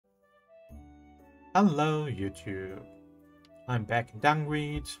Hello YouTube, I'm back in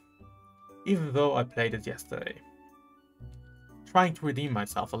Dungreed, even though I played it yesterday. Trying to redeem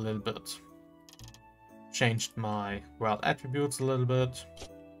myself a little bit. Changed my world attributes a little bit.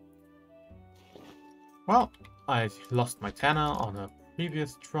 Well, I lost my tanna on a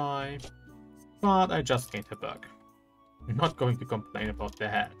previous try, but I just gained a bug. I'm not going to complain about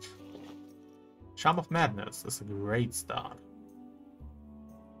that. Charm of Madness is a great start.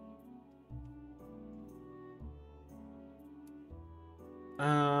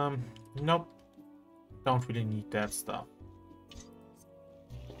 Nope. Don't really need that stuff.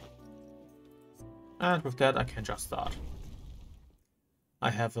 And with that I can just start. I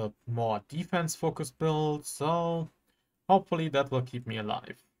have a more defense-focused build, so hopefully that will keep me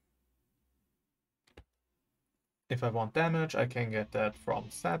alive. If I want damage, I can get that from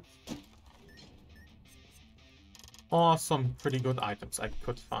sets. Or some pretty good items I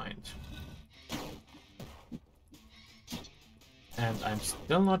could find. And I'm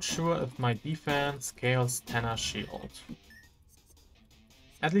still not sure if my defense scales Tanna shield.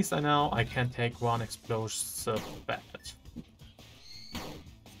 At least I know I can take one explosive bat.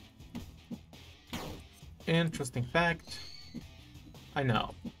 Interesting fact. I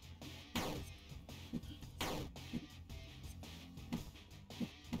know.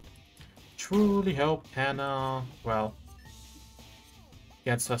 Truly hope Tanna, well,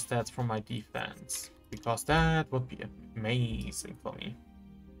 gets her stats from my defense, because that would be amazing for me.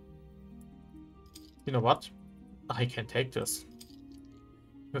 You know what? I can take this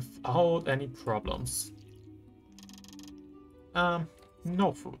without any problems.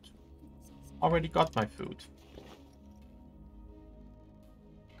 No food. Already got my food.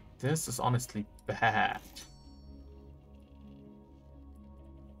 This is honestly bad.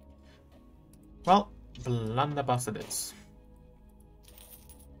 Well, blunderbuss it is.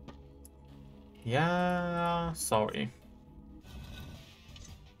 Yeah, sorry.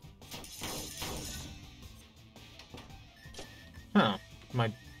 Huh,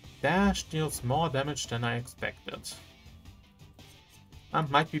 my dash deals more damage than I expected.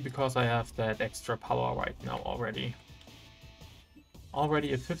 Might be because I have that extra power right now already.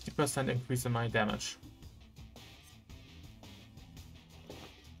 Already a 50% increase in my damage.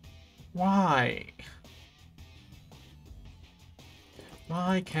 Why?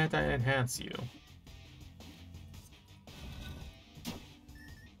 Why can't I enhance you?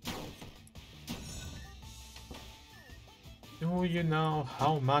 Do you know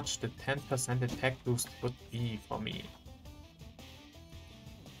how much the 10% attack boost would be for me?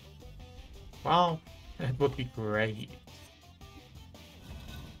 Well, it would be great.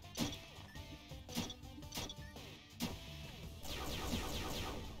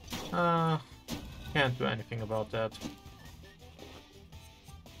 Can't do anything about that.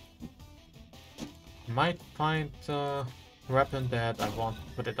 Might find a weapon that I want to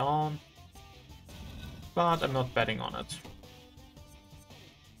put it on, but I'm not betting on it.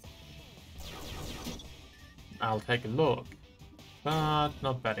 I'll take a look, but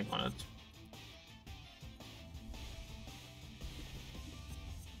not betting on it.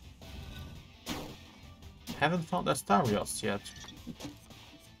 Haven't found Astarios yet.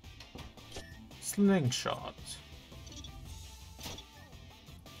 Slingshot.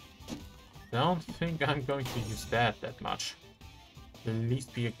 Don't think I'm going to use that much. Will at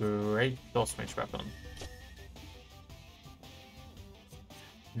least be a great close range weapon.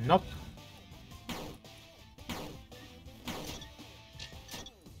 Nope.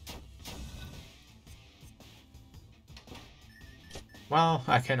 Well,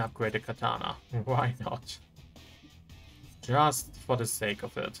 I can upgrade the katana. Why not? Just for the sake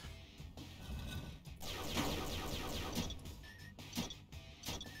of it.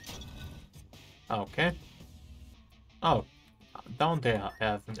 Okay. Oh, down there I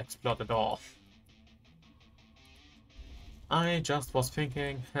haven't explored at all. I just was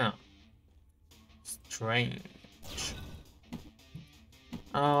thinking, strange.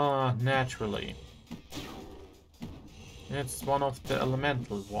 Naturally. It's one of the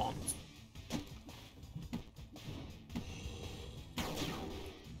elemental ones.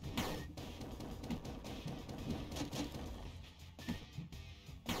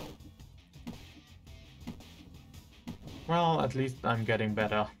 Well, at least I'm getting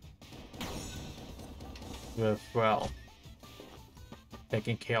better with, well,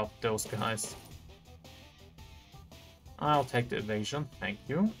 taking care of those guys. I'll take the evasion, thank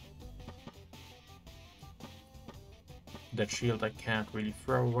you. That shield I can't really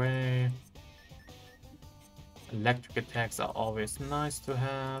throw away. Electric attacks are always nice to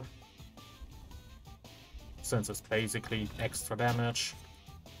have, since it's basically extra damage.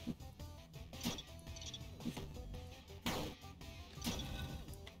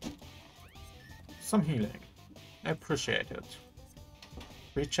 some healing. I appreciate it.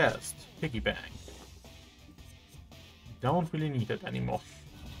 Free chest, piggy bank. Don't really need it anymore.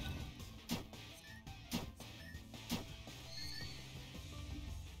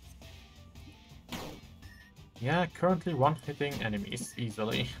 Yeah, currently one-hitting enemies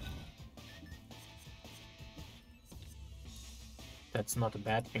easily. That's not a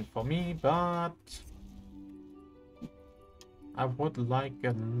bad thing for me, but I would like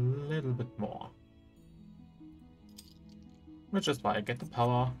a little bit more. Which is why I get the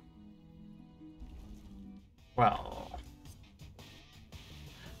power. Well,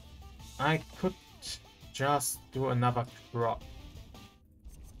 I could just do another crop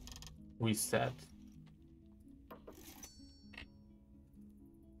reset.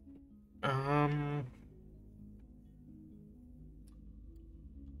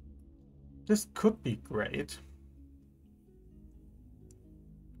 This could be great.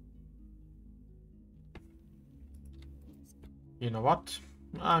 You know what?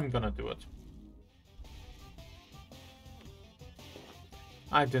 I'm gonna do it.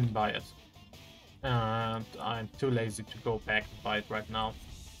 I didn't buy it. And I'm too lazy to go back and buy it right now.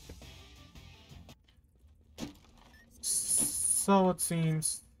 So it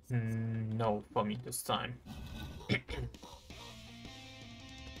seems no for me this time.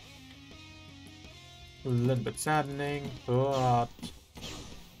 A little bit saddening, but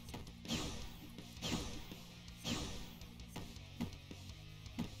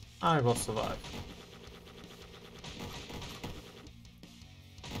I will survive.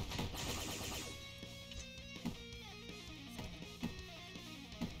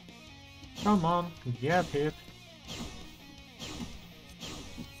 Come on, get hit.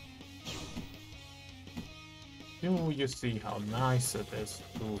 Do you see how nice it is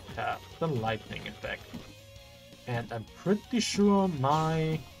to have the lightning effect? And I'm pretty sure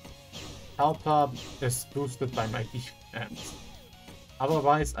my helper is boosted by my defense.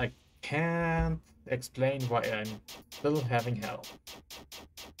 Otherwise, I can't explain why I'm still having health.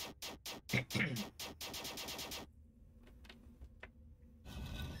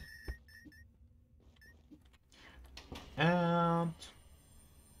 And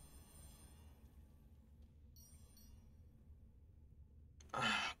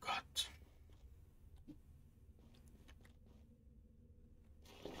oh God.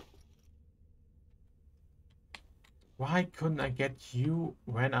 Why couldn't I get you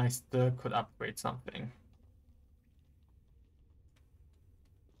when I still could upgrade something?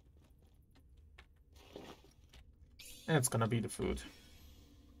 And it's gonna be the food.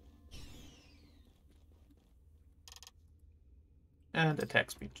 And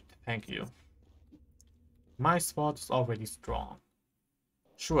attack speed, thank you. My sword is already strong.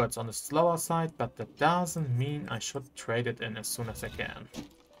 Sure, it's on the slower side, but that doesn't mean I should trade it in as soon as I can.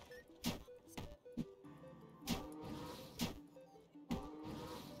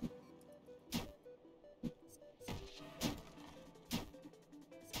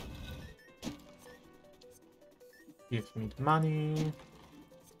 Give me the money.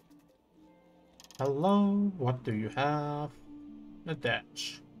 Hello, what do you have? A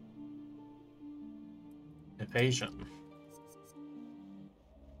dash. Evasion.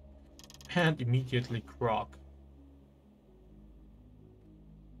 And immediately Croc.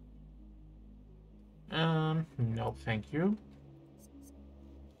 No thank you.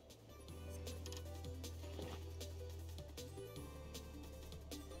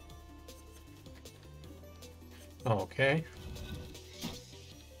 Okay.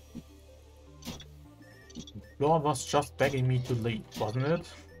 Law was just begging me to leave, wasn't it?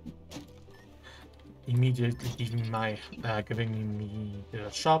 Immediately giving me the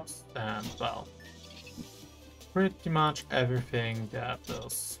shops and, well, pretty much everything that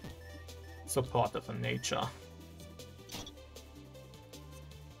is supportive in nature.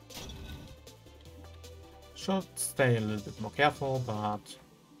 Should stay a little bit more careful, but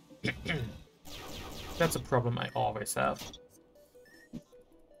that's a problem I always have.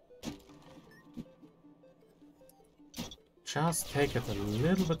 Just take it a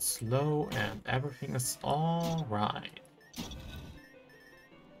little bit slow and everything is alright.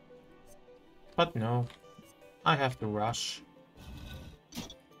 But no, I have to rush.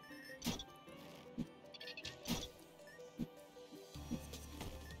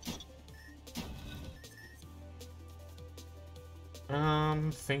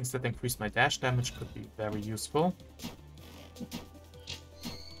 Things that increase my dash damage could be very useful.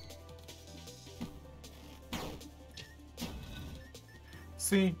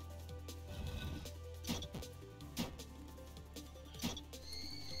 See?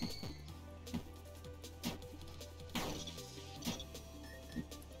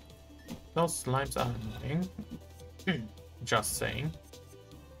 those slimes are annoying. Just saying.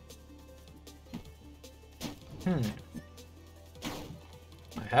 I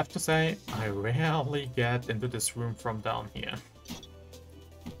have to say, I rarely get into this room from down here.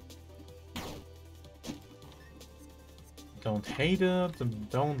 Don't hate it, and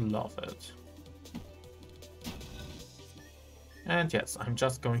don't love it. And yes, I'm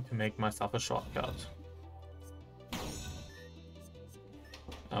just going to make myself a shortcut.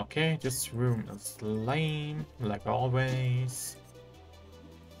 Okay, this room is lame, like always.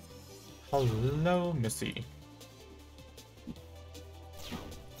 Hello, Missy.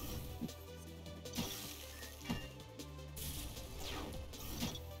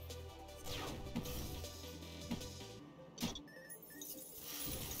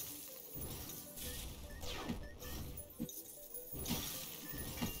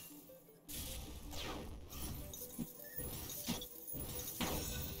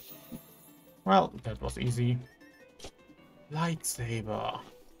 Well, that was easy. Lightsaber.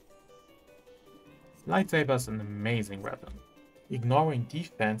 Lightsaber is an amazing weapon. Ignoring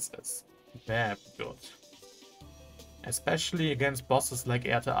defense is very good. Especially against bosses like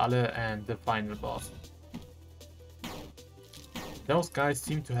Erte Alle and the final boss. Those guys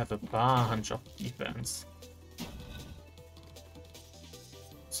seem to have a bunch of defense.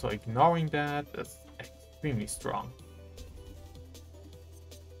 So ignoring that is extremely strong.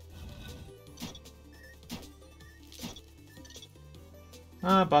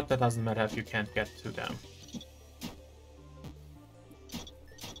 But that doesn't matter if you can't get to them.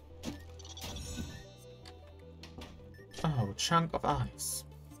 Oh, chunk of ice.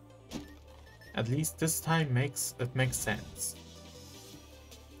 At least this time makes sense.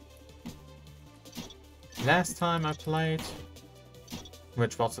 Last time I played,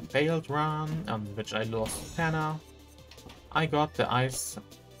 which was a failed run, on which I lost tanna, I got the ice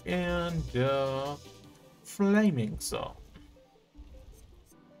in the flaming zone.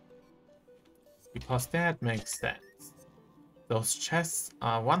 Because that makes sense. Those chests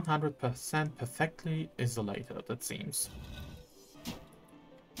are 100% perfectly isolated, it seems.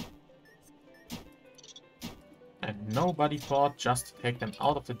 And nobody thought just to take them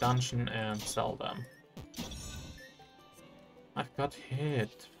out of the dungeon and sell them. I got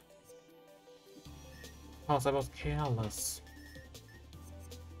hit. Because I was careless.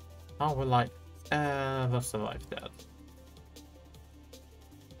 How will I ever survive that?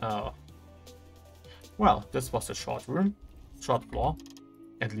 Oh. Well, this was a short room. Short floor.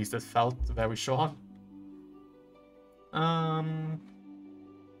 At least it felt very short. Well,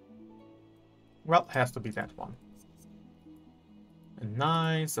 has to be that one. A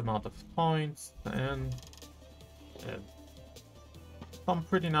nice amount of points and some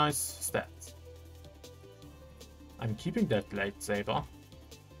pretty nice stats. I'm keeping that lightsaber.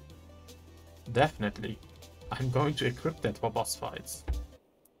 Definitely. I'm going to equip that for boss fights.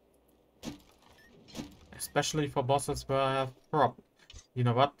 Especially for bosses where I have problems. You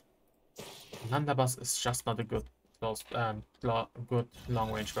know what? Blunderbuss is just not a good good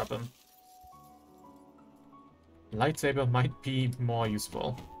long-range weapon. Lightsaber might be more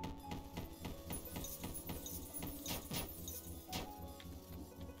useful.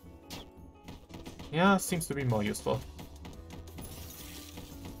 Yeah, seems to be more useful.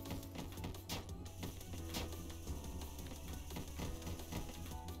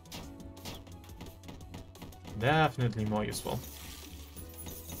 Definitely more useful.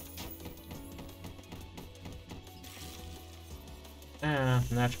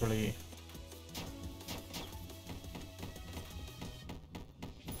 And naturally...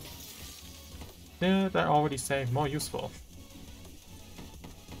 Did I already say more useful?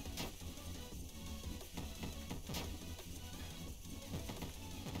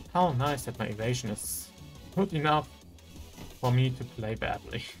 How nice that my evasion is good enough for me to play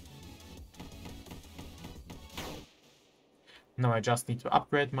badly. Now I just need to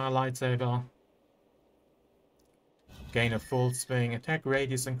upgrade my lightsaber. Gain a full swing, attack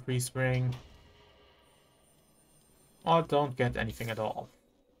radius increase ring. Or don't get anything at all.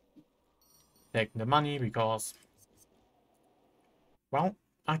 Taking the money because... Well,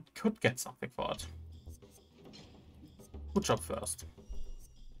 I could get something for it. Good job first.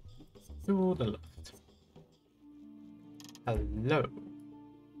 To the left. Hello.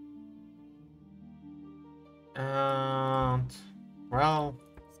 And... Well...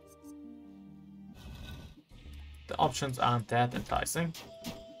 The options aren't that enticing.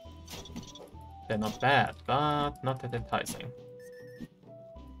 They're not bad, but not that enticing.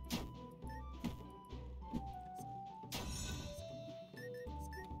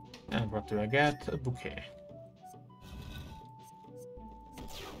 And what do I get? A bouquet.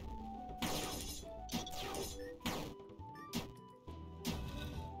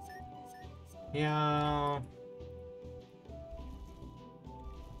 Yeah.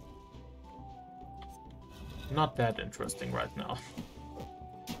 Not that interesting right now.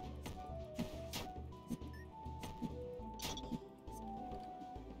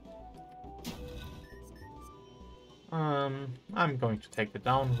 I'm going to take the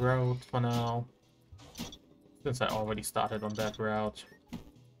down road for now, since I already started on that route.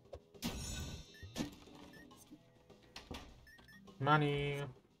 Money.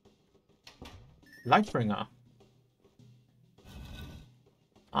 Lightbringer.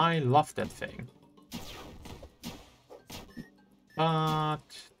 I love that thing. But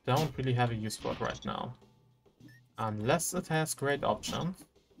don't really have a use for it right now. Unless it has great options.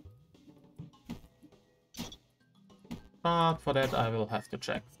 But for that I will have to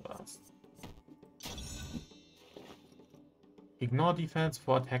check first. Ignore defense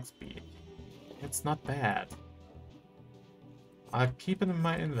for attack speed. It's not bad. I'll keep it in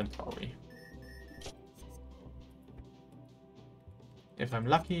my inventory. If I'm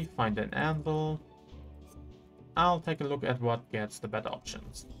lucky, find an anvil. I'll take a look at what gets the better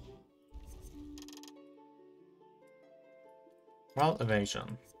options. Well,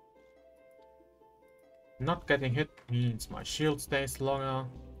 evasion. Not getting hit means my shield stays longer.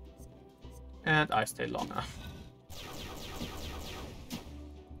 And I stay longer.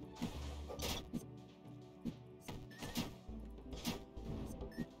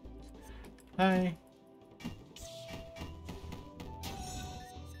 Hey.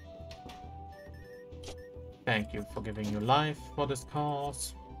 Thank you for giving your life for this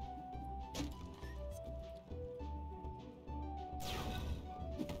cause.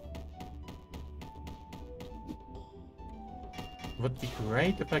 Would be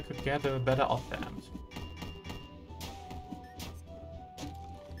great if I could get a better offhand.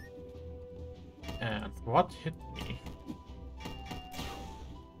 And what hit me?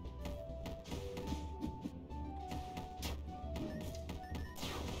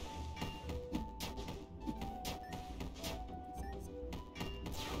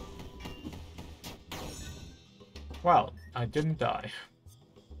 Well, I didn't die.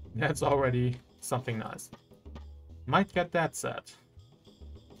 That's already something nice. Might get that set.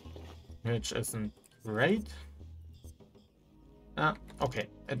 Which isn't great. Okay,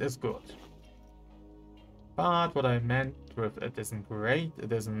 it is good. But what I meant with it isn't great,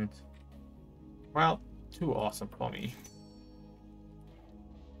 it isn't, well, too awesome for me.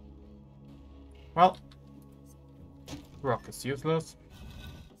 Well, rock is useless.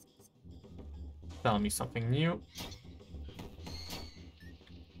 Tell me something new.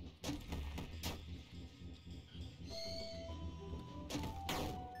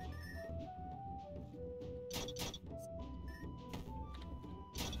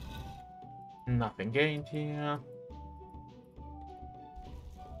 Nothing gained here.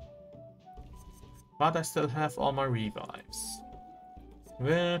 But I still have all my revives.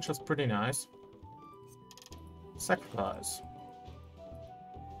 Which is pretty nice. Sacrifice.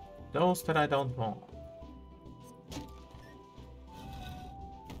 Those that I don't want.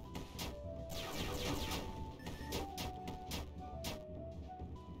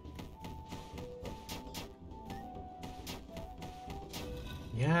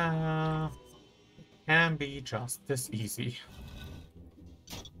 Yeah, can be just this easy.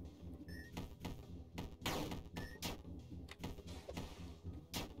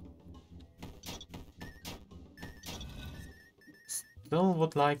 Still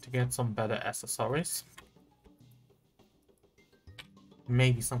would like to get some better accessories.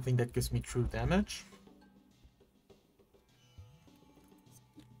 Maybe something that gives me true damage.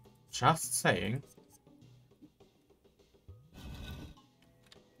 Just saying.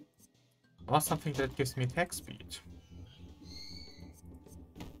 Or something that gives me attack speed.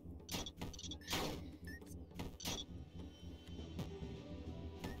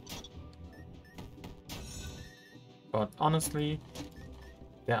 But honestly,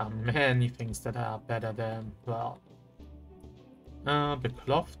 there are many things that are better than, well, the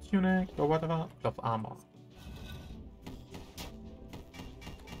cloth tunic or whatever, cloth armor.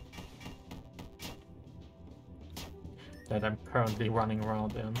 That I'm currently running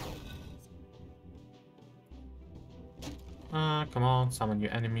around in. Come on, summon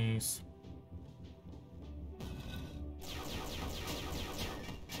your enemies.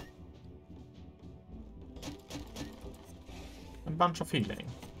 A bunch of healing.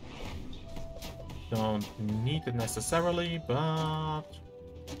 Don't need it necessarily, but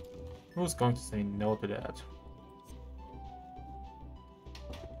who's going to say no to that?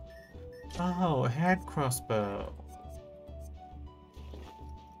 Oh, a head crossbow.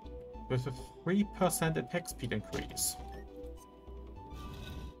 With a 3% attack speed increase.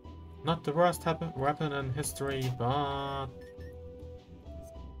 Not the worst weapon in history, but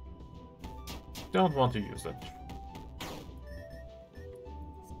don't want to use it.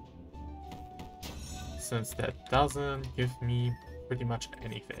 Since that doesn't give me pretty much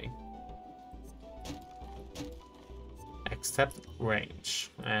anything. Except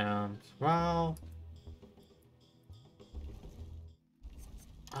range. And, well,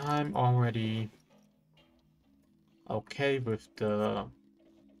 I'm already okay with the...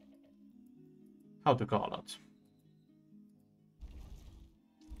 how to call it?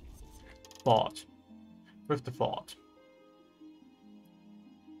 Fort. With the fort.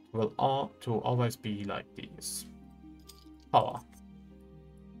 Will always be like these. Power.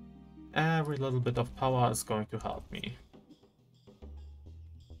 Every little bit of power is going to help me.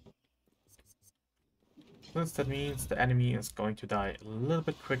 Since that means the enemy is going to die a little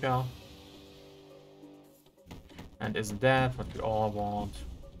bit quicker. And isn't that what we all want?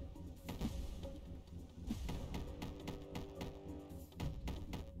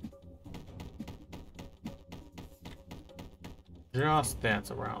 Just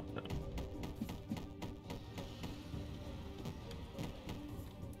dance around him.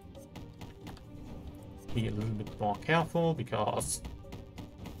 Be a little bit more careful because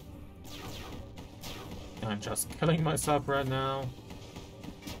I'm just killing myself right now.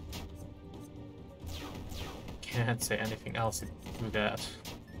 Can't say anything else to do that.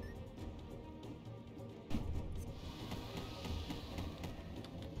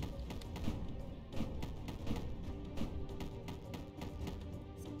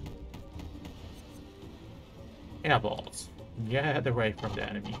 Airballs. Get away from the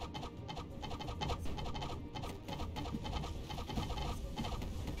enemy.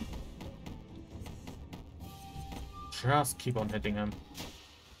 Just keep on hitting him.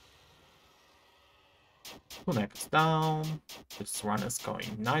 Kunek is down. This run is going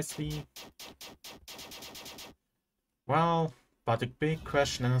nicely. Well, but the big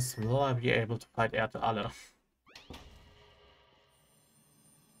question is, will I be able to fight Erte Alle?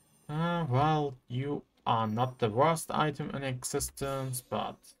 Well, you are not the worst item in existence,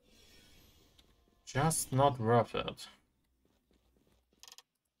 but just not worth it.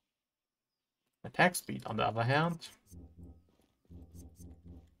 Attack speed, on the other hand.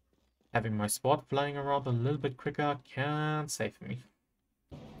 Having my sword flying around a little bit quicker can save me.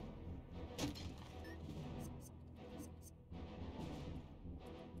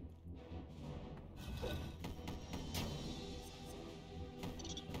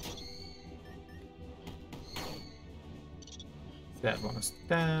 That one is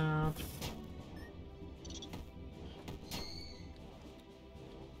dead.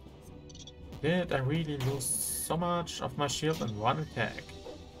 Did I really lose so much of my shield in one attack?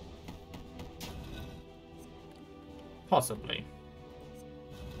 Possibly.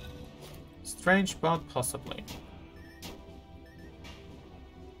 Strange, but possibly.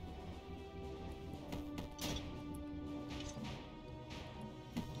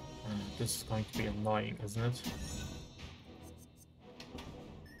 This is going to be annoying, isn't it?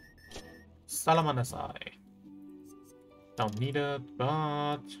 Salamander's Eye. Don't need it,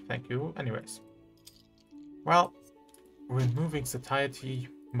 but thank you anyways. Well, removing satiety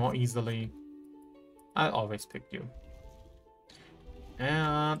more easily. I'll always pick you.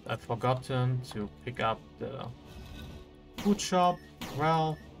 And I've forgotten to pick up the food shop.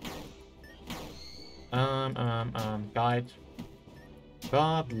 Well, guide.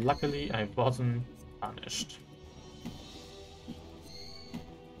 But luckily I wasn't punished.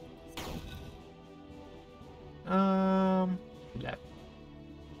 Let.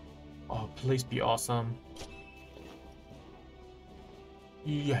 Oh, please be awesome.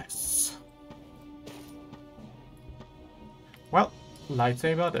 Yes. Well,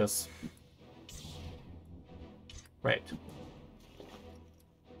 lightsaber it is. Wait.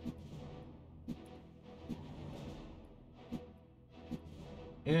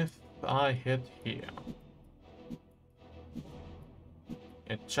 If I hit here,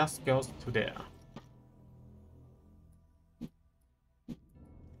 it just goes to there.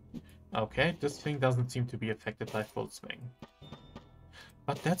 Okay, this thing doesn't seem to be affected by full swing.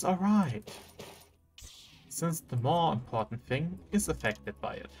 But that's alright, since the more important thing is affected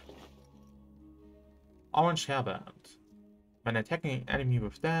by it. Orange hairband. When attacking an enemy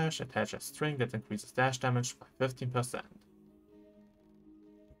with dash, attach a string that increases dash damage by 15%.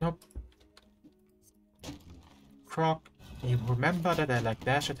 Nope. Croc, you remember that I like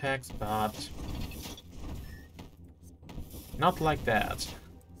dash attacks, but not like that.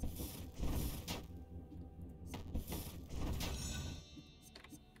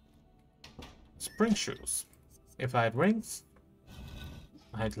 Spring shoes. If I had rings,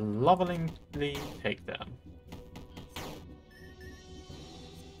 I'd lovingly take them.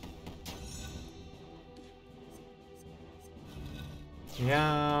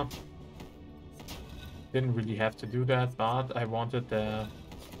 Yeah, didn't really have to do that, but I wanted the,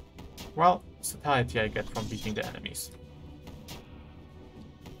 well, satiety I get from beating the enemies.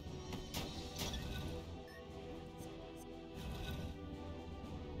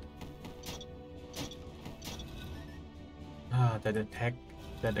 Ah, that attack,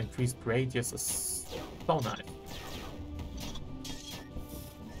 that increased radius is so nice.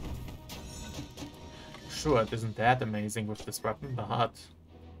 Sure, it isn't that amazing with this weapon, but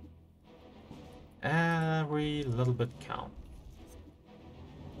every little bit counts.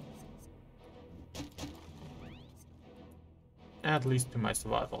 At least to my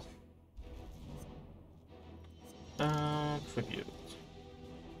survival. Tribute.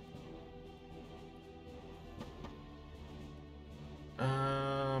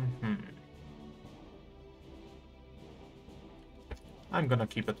 I'm gonna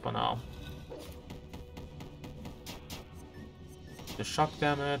keep it for now. The shock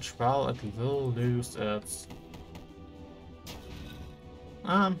damage, well, it will lose its...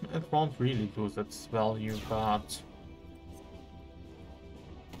 it won't really lose its value, but...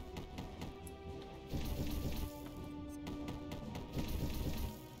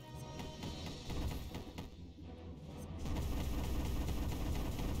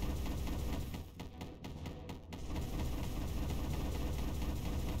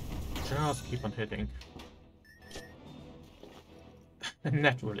 just keep on hitting.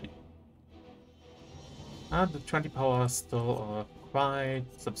 Naturally. And the 20 power is still a quite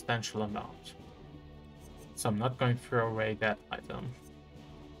substantial amount. So I'm not going to throw away that item.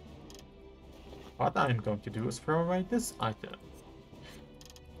 What I'm going to do is throw away this item.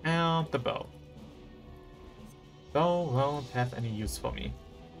 And the bow. Bow won't have any use for me.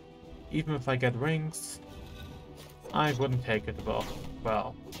 Even if I get rings, I wouldn't take it above,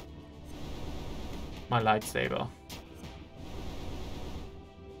 well, my lightsaber.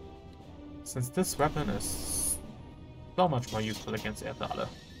 Since this weapon is so much more useful against Erdale.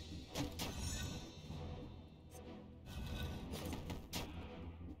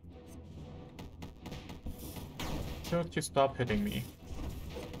 Should you stop hitting me?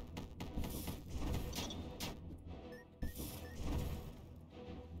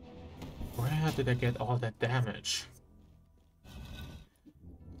 Where did I get all that damage?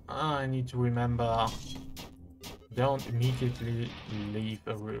 I need to remember, don't immediately leave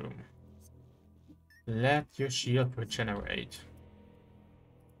a room. Let your shield regenerate.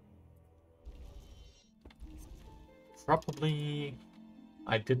 Probably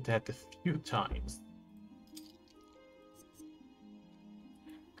I did that a few times.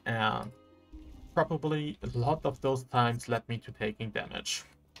 And probably a lot of those times led me to taking damage.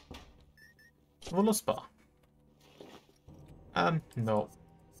 Voluspa. No.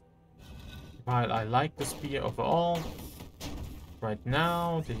 While I like the spear overall, right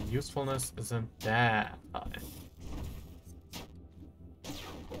now the usefulness isn't that high.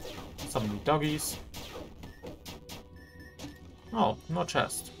 Some new doggies. Oh, no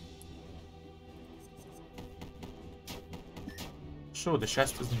chest. Sure, the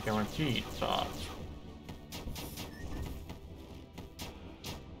chest isn't guaranteed, but...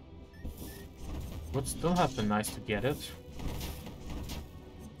 would still have been nice to get it.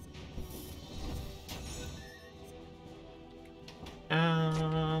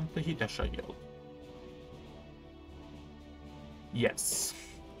 And the heater shield. Yes.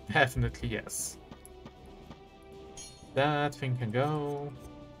 Definitely yes. That thing can go.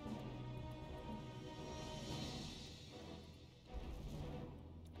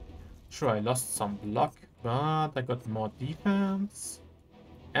 Sure, I lost some block, but I got more defense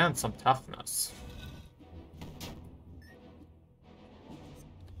and some toughness.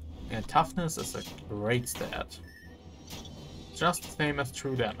 And toughness is a great stat. Just the same as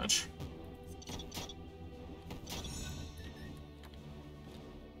true damage.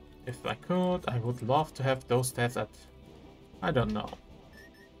 If I could, I would love to have those stats at, I don't know,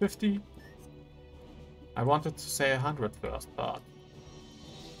 50? I wanted to say 100 first, but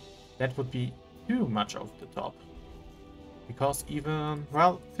that would be too much over the top. Because even,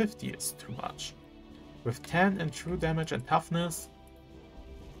 well, 50 is too much. With 10 in true damage and toughness,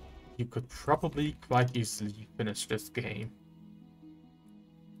 you could probably quite easily finish this game.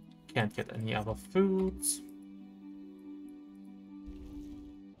 Can't get any other foods.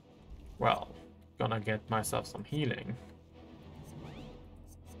 Well, gonna get myself some healing.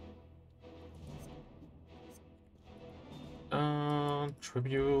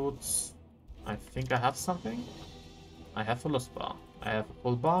 Tributes. I think I have something. I have a Luspa. I have a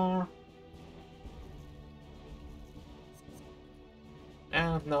full bar.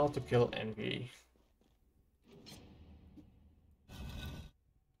 And now to kill Envy.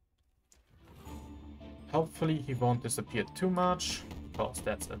 Hopefully he won't disappear too much, because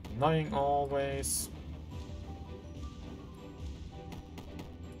that's annoying always.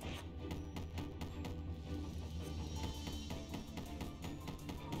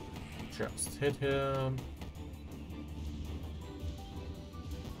 Just hit him.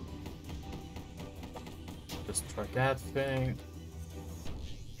 Destroy that thing.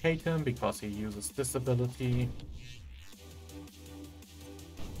 Hate him because he uses this ability.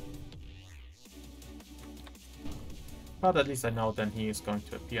 But at least I know then he is going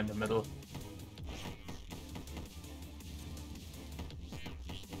to appear in the middle.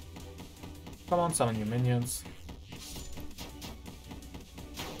 Come on, summon your minions.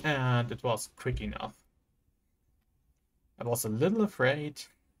 And it was quick enough. I was a little afraid.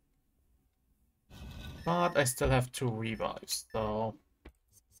 But I still have 2 revives, so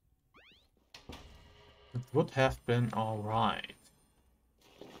it would have been alright.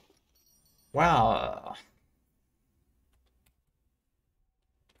 Well...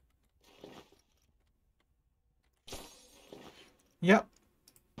 Yep.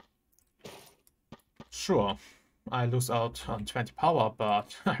 Sure, I lose out on 20 power,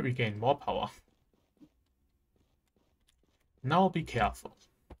 but I regain more power. Now be careful.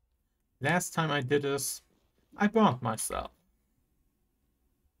 Last time I did this, I burned myself.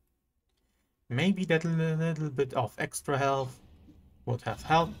 Maybe that little bit of extra health would have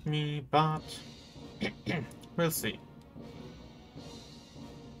helped me, but we'll see.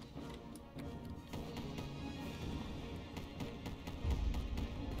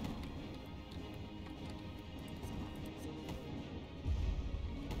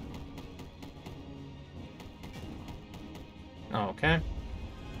 Okay.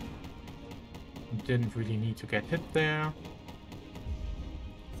 Didn't really need to get hit there.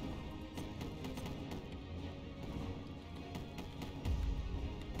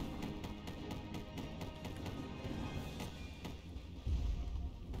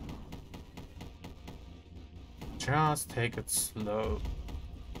 Just take it slow.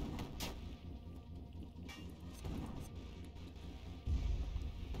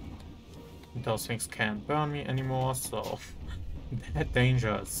 Those things can't burn me anymore, so that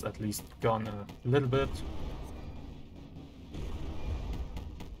danger is at least gone a little bit.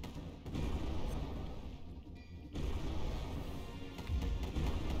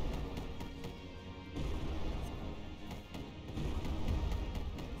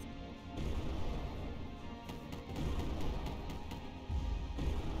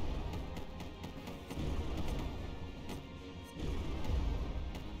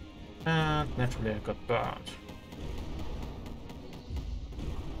 And naturally I got burned.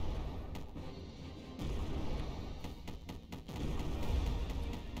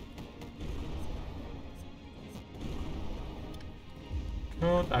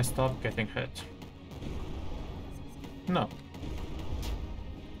 Could I stop getting hit? No.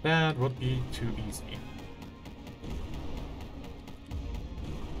 That would be too easy.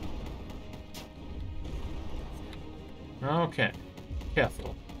 Okay.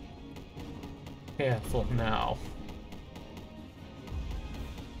 Careful. Careful now.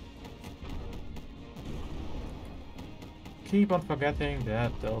 Keep on forgetting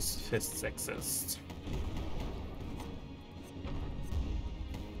that those fists exist.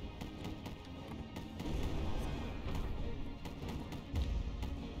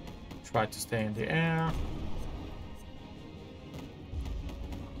 Try to stay in the air.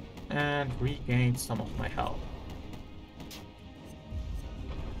 And regain some of my health.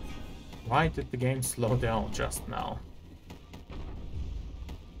 Why did the game slow down just now?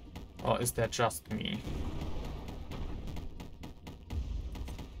 Or is that just me?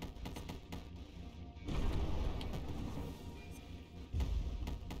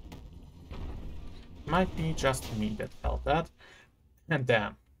 Might be just me that felt that. And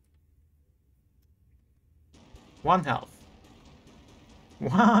damn. 1 health.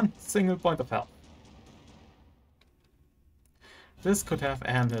 1 single point of health. This could have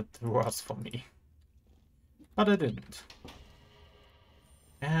ended worse for me. But it didn't.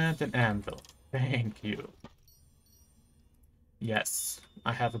 And an anvil. Thank you. Yes,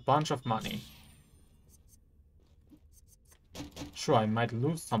 I have a bunch of money. Sure, I might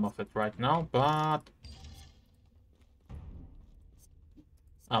lose some of it right now, but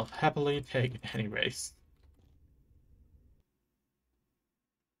I'll happily take it anyways.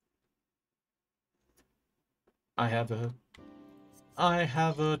 I have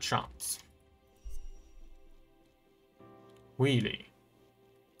a chance. Really.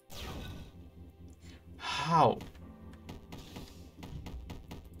 How?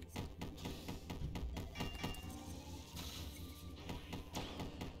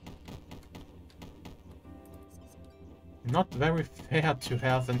 Not very fair to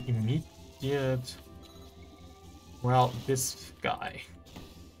have an immediate... Well, this guy.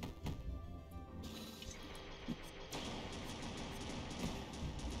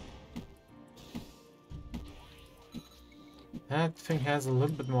 That thing has a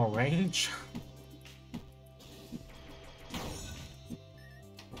little bit more range.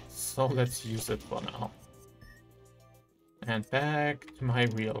 So let's use it for now. And back to my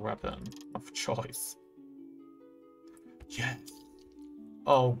real weapon of choice. Yes.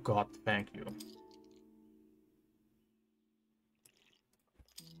 Oh god, thank you.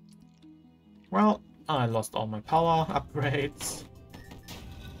 Well, I lost all my power upgrades.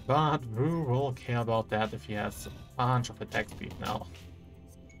 But who will care about that if he has a bunch of attack speed now?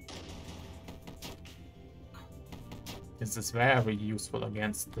 This is very useful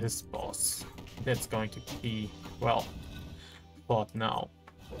against this boss. That's going to be, well, fought now.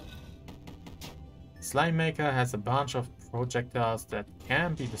 Slime Maker has a bunch of projectiles that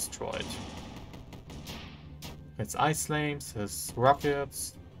can be destroyed. His ice flames, his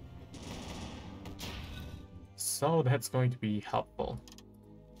rockets. So that's going to be helpful.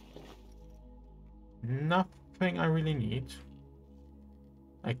 Nothing I really need.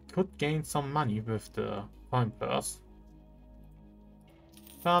 I could gain some money with the coin purse.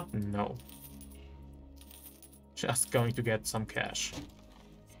 But no. Just going to get some cash.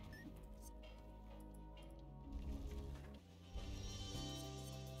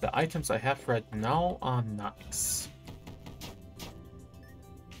 The items I have right now are nice.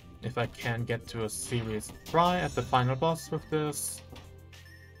 If I can get to a serious try at the final boss with this,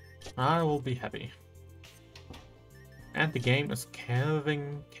 I will be happy. And the game is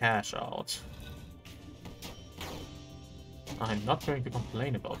carving cash out. I'm not going to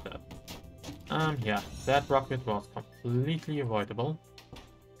complain about that. Yeah, that rocket was completely avoidable.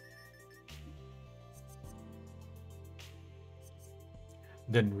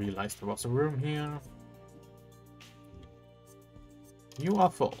 Didn't realize there was a room here. You are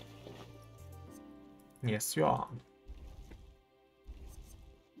full. Yes, you are.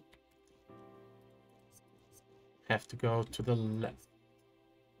 Have to go to the left.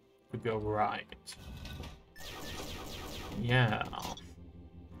 To go right. Yeah.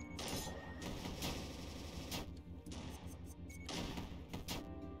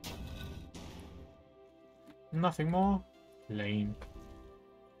 Nothing more? Lame.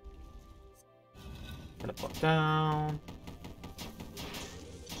 Teleport down.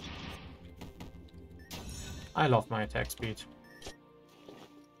 I love my attack speed.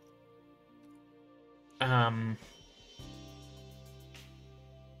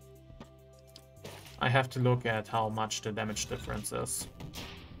 I have to look at how much the damage difference is.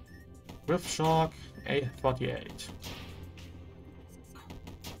 With shock, 48.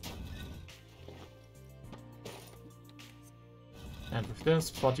 And with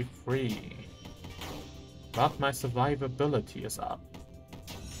this, 43. But my survivability is up.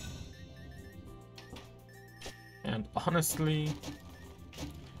 And honestly,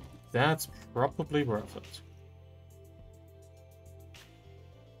 that's probably worth it.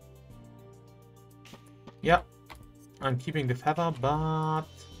 Yeah, I'm keeping the feather, but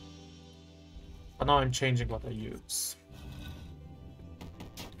now I'm changing what I use.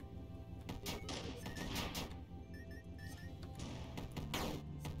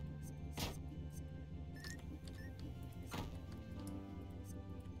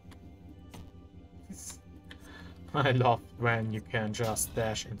 I love when you can just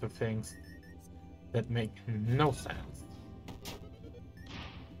dash into things that make no sense.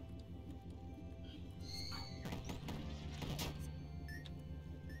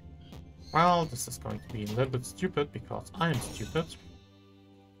 Well, this is going to be a little bit stupid because I'm stupid.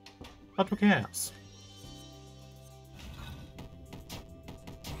 But who cares?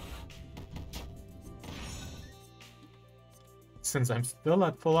 Since I'm still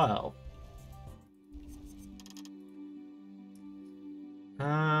at full health.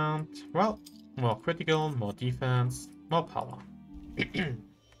 And, well, more critical, more defense, more power.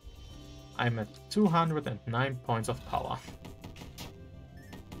 I'm at 209 points of power.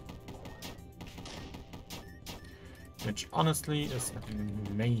 Which honestly is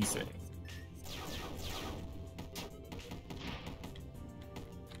amazing.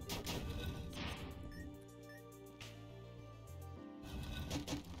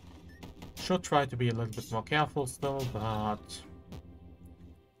 Should try to be a little bit more careful still, but...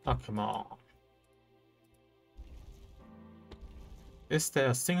 oh, come on. Is there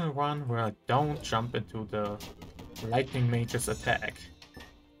a single run where I don't jump into the lightning mage's attack?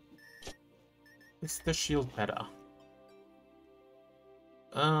 Is the shield better?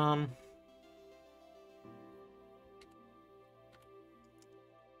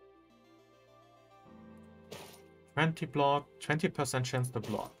 20 block, 20% chance to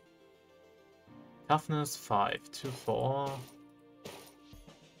block. Toughness 5 to 4.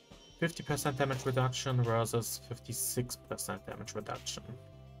 50% damage reduction versus 56% damage reduction.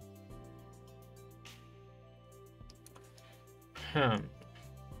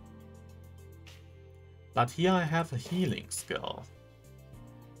 But here I have a healing skill.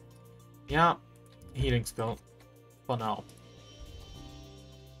 Yeah, healing skill for now.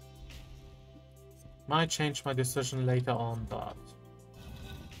 Might change my decision later on, but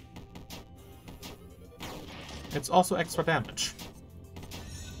it's also extra damage.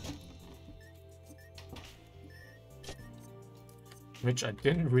 Which I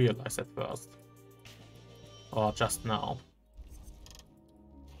didn't realize at first. Or just now.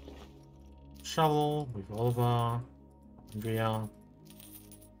 Shovel, revolver, Andrea.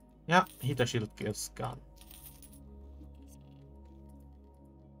 Yeah, heater shield is gone.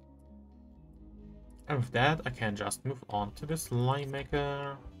 And with that, I can just move on to the slime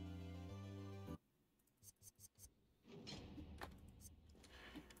maker.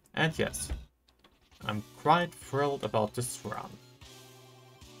 And yes, I'm quite thrilled about this run.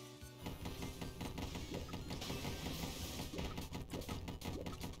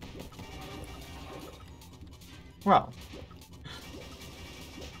 Well,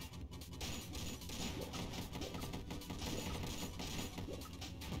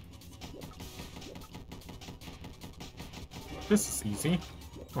 this is easy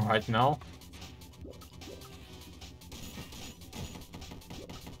right now.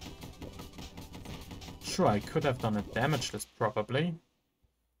 Sure, I could have done a damage list probably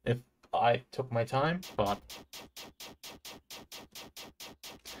if I took my time, but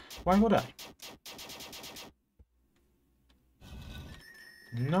why would I?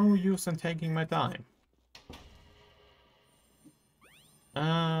 No use in taking my time.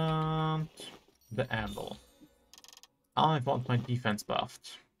 And the anvil. I want my defense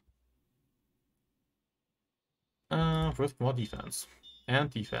buffed. With more defense. And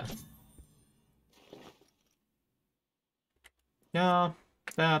defense. Yeah,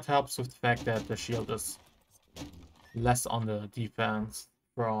 that helps with the fact that the shield is less on the defense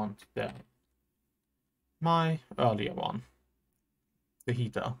front than my earlier one. The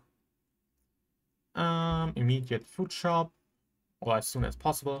heater. Immediate food shop, or as soon as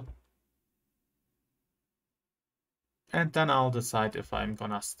possible. And then I'll decide if I'm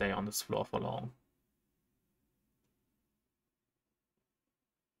gonna stay on this floor for long.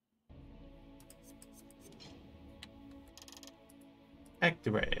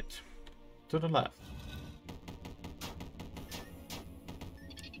 Activate. To the left.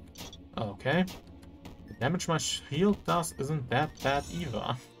 Okay. The damage my shield does isn't that bad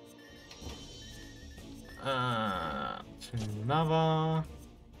either. Another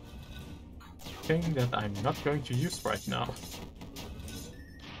thing that I'm not going to use right now.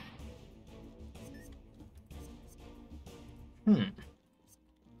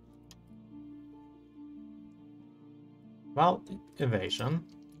 Well, evasion.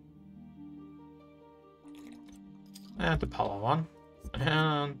 And the power one.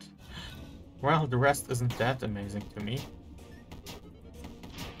 And well, the rest isn't that amazing to me.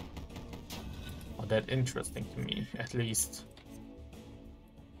 Or that interesting to me, at least.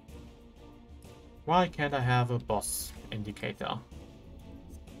 Why can't I have a boss indicator?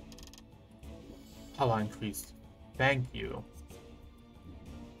 Power increased. Thank you.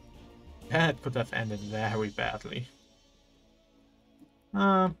 That could have ended very badly.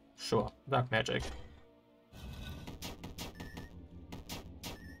 Sure. Dark magic.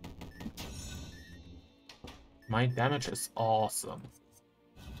 My damage is awesome.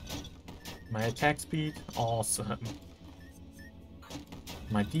 My attack speed, awesome.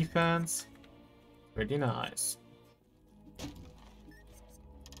 My defense, pretty nice.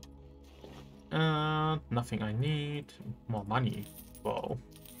 Nothing I need. More money. Whoa.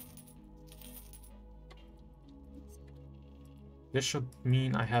 This should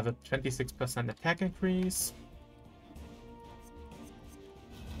mean I have a 26% attack increase.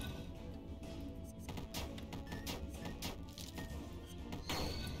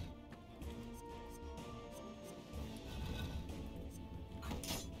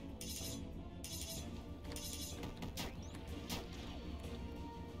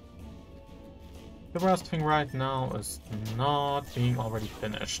 The worst thing right now is not being already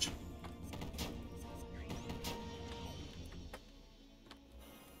finished.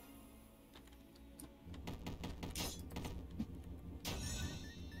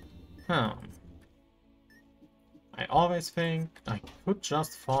 Hmm. I always think I could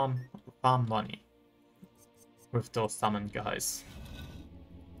just farm money with those summoned guys.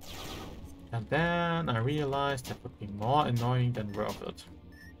 And then I realized that would be more annoying than worth it.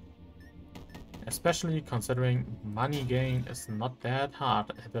 Especially considering money gain is not that hard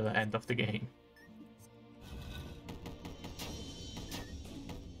at the end of the game.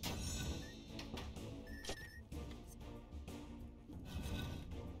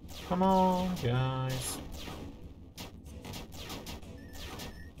 Come on, guys.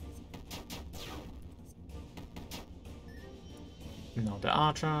 Now the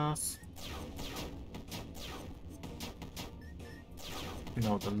archers.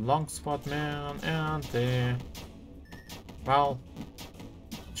 Now the longsword man and the, well,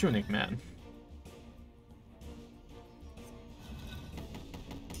 tunic man.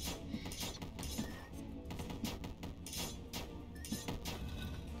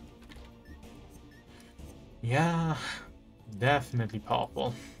 Yeah, definitely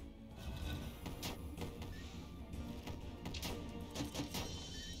powerful.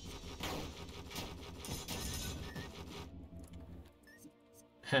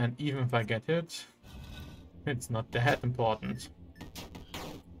 And even if I get hit, it's not that important.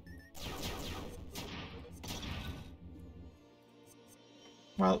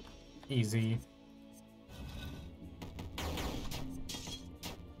 Well, easy.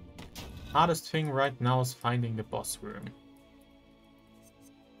 Hardest thing right now is finding the boss room.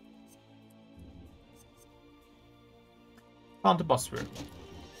 Found the boss room.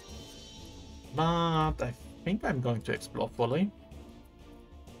 But I think I'm going to explore fully.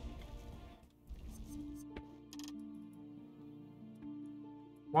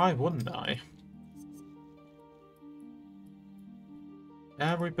 Why wouldn't I?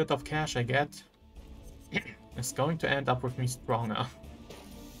 Every bit of cash I get is going to end up with me stronger.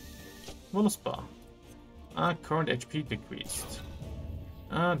 Whisper. Current HP decreased.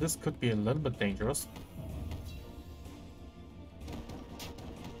 This could be a little bit dangerous.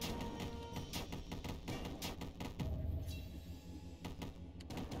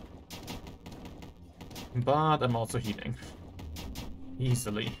 But I'm also healing.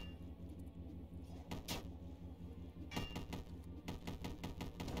 Easily.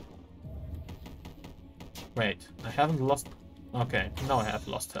 Wait, I haven't lost... Okay, now I have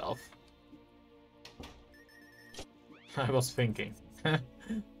lost health. I was thinking.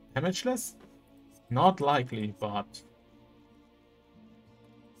 Damageless? Not likely, but...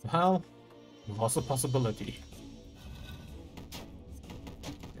 well, it was a possibility.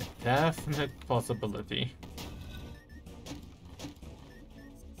 A definite possibility.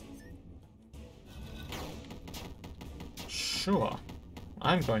 Sure,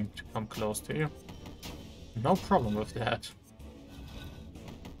 I'm going to come close to you. No problem with that.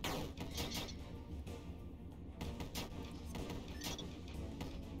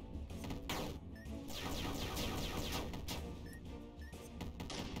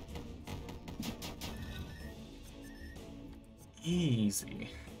 Easy.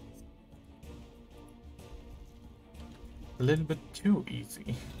 A little bit too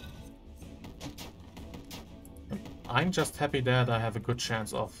easy. I'm just happy that I have a good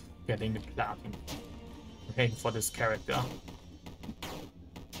chance of getting the platin for this character.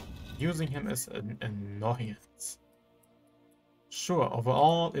 Using him is an annoyance. Sure,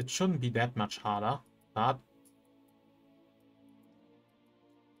 overall it shouldn't be that much harder, but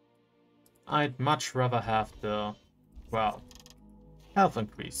I'd much rather have the, well, health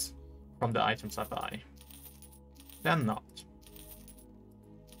increase from the items I buy than not.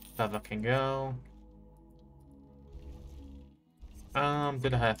 Feather can go.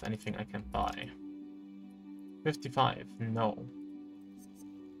 Did I have anything I can buy? 55, no.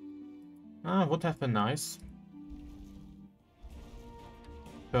 Would have been nice.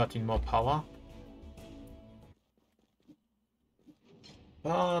 13 more power.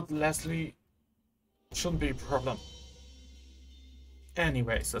 But Leslie shouldn't be a problem.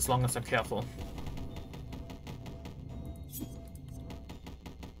 Anyways, as long as I'm careful.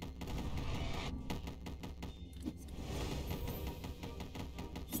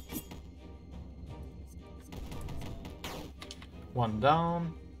 One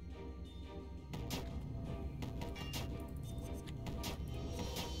down.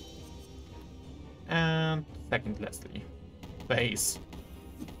 And second Leslie. Base.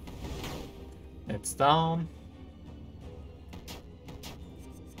 It's down.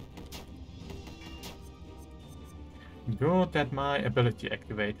 Good that my ability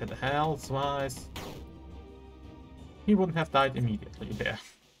activated. Health-wise, he wouldn't have died immediately there.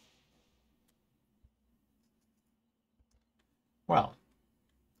 Well,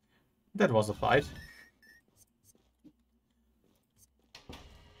 That was a fight.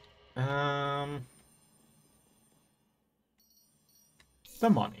 The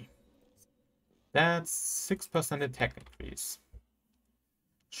money. That's 6% attack increase.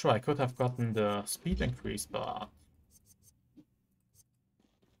 Sure, I could have gotten the speed increase, but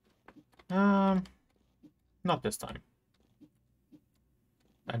not this time.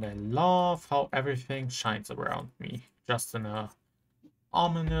 And I love how everything shines around me, just in a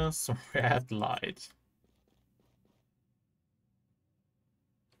ominous red light.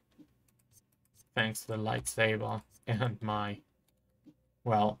 Thanks to the lightsaber and my,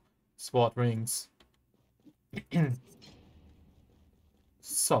 well, sword rings.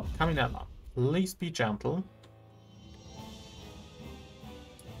 So, Caminella, please be gentle.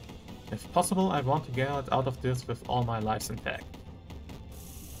 If possible, I want to get out of this with all my lives intact.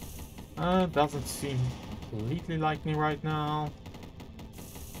 Doesn't seem completely like me right now.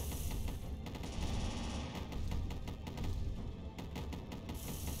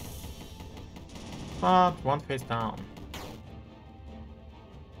 But one face down.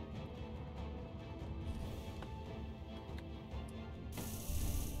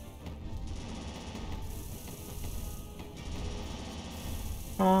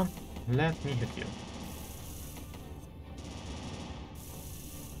 Come on, let me hit you.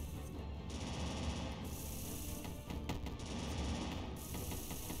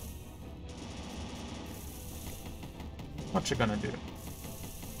 What you gonna do?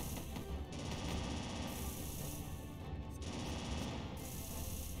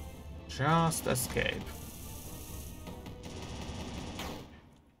 Just escape.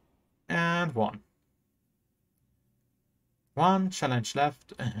 And one. One challenge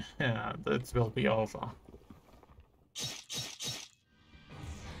left, and it will be over.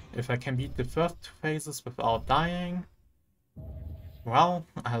 If I can beat the first two phases without dying, well,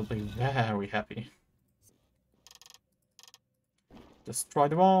 I'll be very happy. Destroy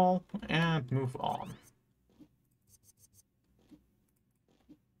the wall and move on.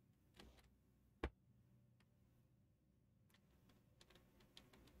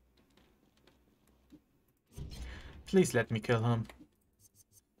 Please let me kill him.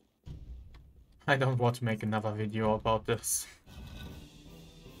 I don't want to make another video about this.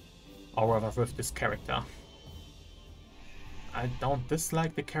 Or rather with this character. I don't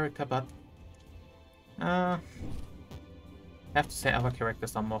dislike the character, but I have to say other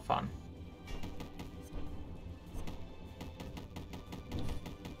characters are more fun.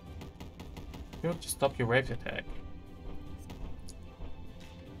 Good to stop your wave attack.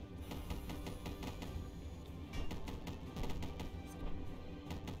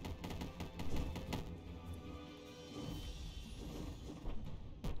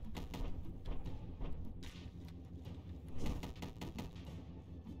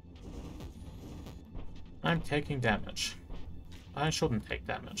 I'm taking damage. I shouldn't take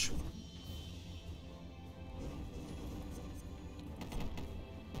damage.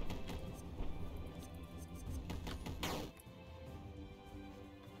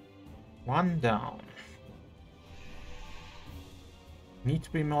 One down. Need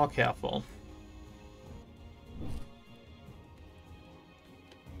to be more careful.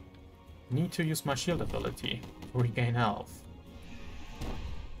 Need to use my shield ability to regain health.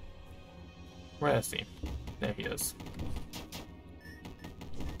 Where is he? There he is.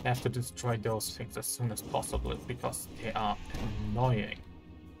 I have to destroy those things as soon as possible because they are annoying.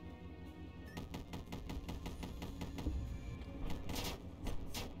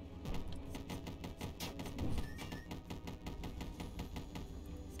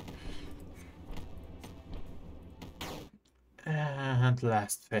 And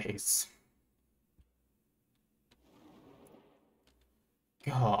last phase.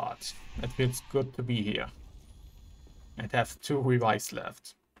 God, it feels good to be here. I have 2 revives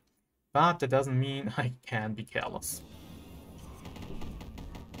left. But that doesn't mean I can be careless.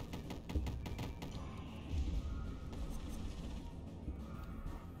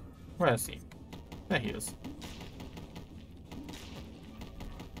 Where is he? There he is.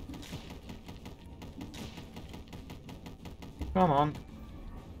 Come on.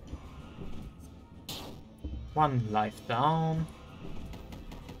 1 life down.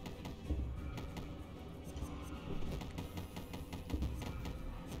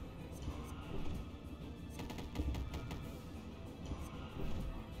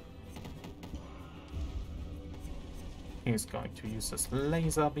 He's going to use his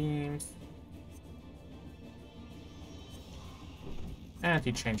laser beams. And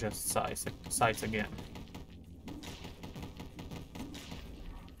he changes sides again.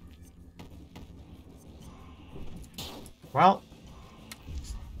 Well,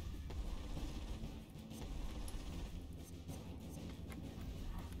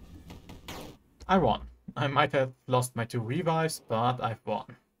 I won. I might have lost my 2 revives, but I've won.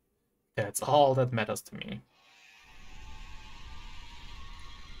 That's all that matters to me.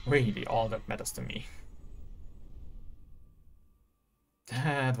 Really all that matters to me.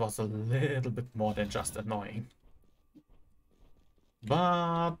 That was a little bit more than just annoying.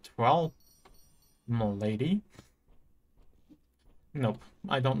 But, well, lady? Nope,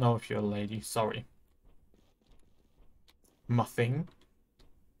 I don't know if you're a lady, sorry. Muffing.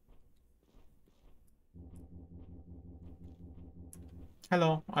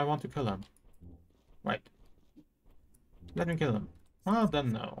 Hello, I want to kill him. Wait. Let me kill him. Well,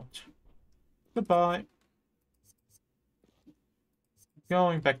 then no. Goodbye.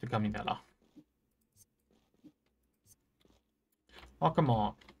 Going back to Caminella. Oh, come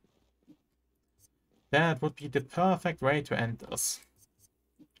on. That would be the perfect way to end this.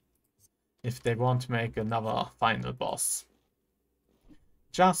 If they want to make another final boss.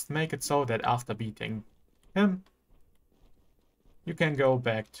 Just make it so that after beating him, you can go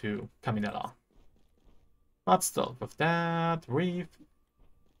back to Caminella. But still, with that, we've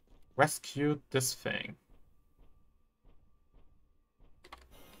rescued this thing.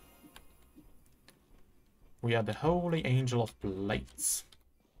 We are the Holy Angel of Blades.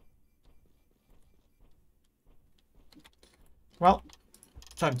 Well,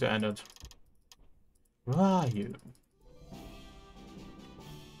 time to end it. Who are you?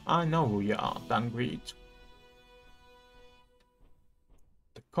 I know who you are, Dungreed.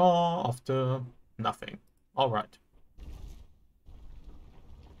 The core of the nothing. Alright.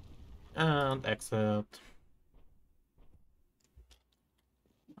 And exit.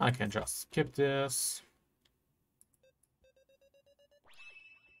 I can just skip this.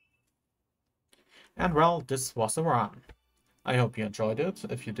 And well, this was a run. I hope you enjoyed it.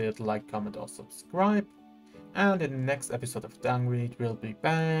 If you did, like, comment, or subscribe. And in the next episode of Dungreed, we'll be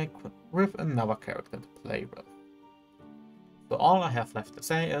back with another character to play with. So all I have left to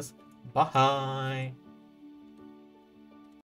say is, bye!